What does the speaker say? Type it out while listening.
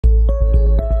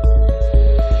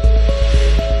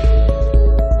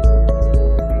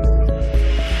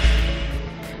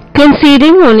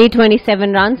Conceding only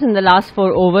 27 runs in the last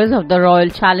 4 overs of the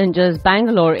Royal Challengers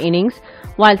Bangalore innings,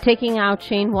 while taking out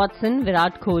Shane Watson,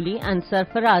 Virat Kohli and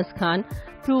Sarfaraz Khan,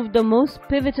 proved the most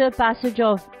pivotal passage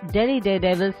of Delhi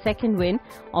Daredevils' second win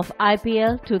of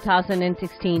IPL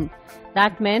 2016.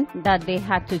 That meant that they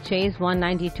had to chase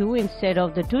 192 instead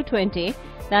of the 220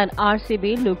 that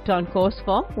RCB looked on course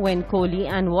for when Kohli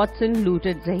and Watson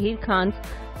looted Zaheer Khan's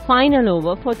final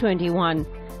over for 21.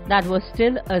 That was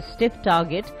still a stiff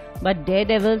target, but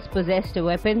Daredevils possessed a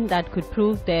weapon that could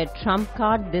prove their trump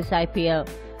card this IPL.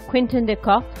 Quinton de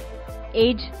Kock,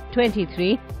 age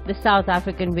 23, the South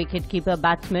African wicket-keeper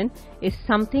batsman, is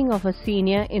something of a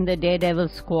senior in the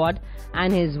Daredevils squad,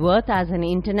 and his worth as an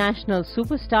international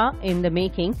superstar in the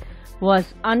making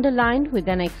was underlined with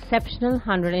an exceptional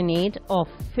 108 of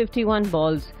 51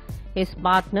 balls. His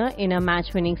partner in a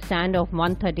match-winning stand of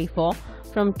 134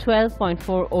 from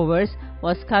 12.4 overs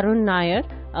was Karun Nair,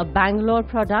 a Bangalore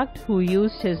product who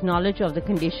used his knowledge of the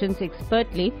conditions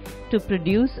expertly to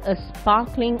produce a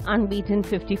sparkling unbeaten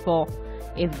 54.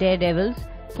 If Daredevils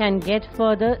can get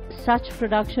further such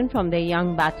production from their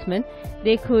young batsmen,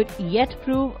 they could yet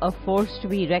prove a force to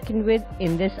be reckoned with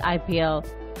in this IPL.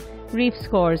 Brief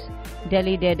scores: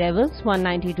 Delhi Daredevils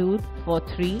 192 for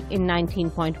 3 in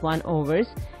 19.1 overs,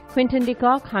 Quinton de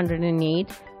Kock 108,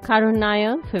 Karun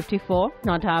Nair 54,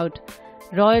 not out.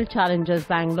 Royal Challengers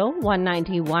Bangalore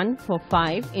 191 for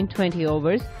 5 in 20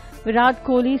 overs, Virat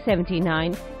Kohli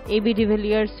 79, AB de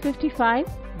Villiers 55.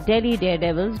 Delhi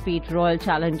Daredevils beat Royal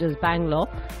Challengers Bangalore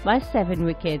by 7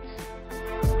 wickets.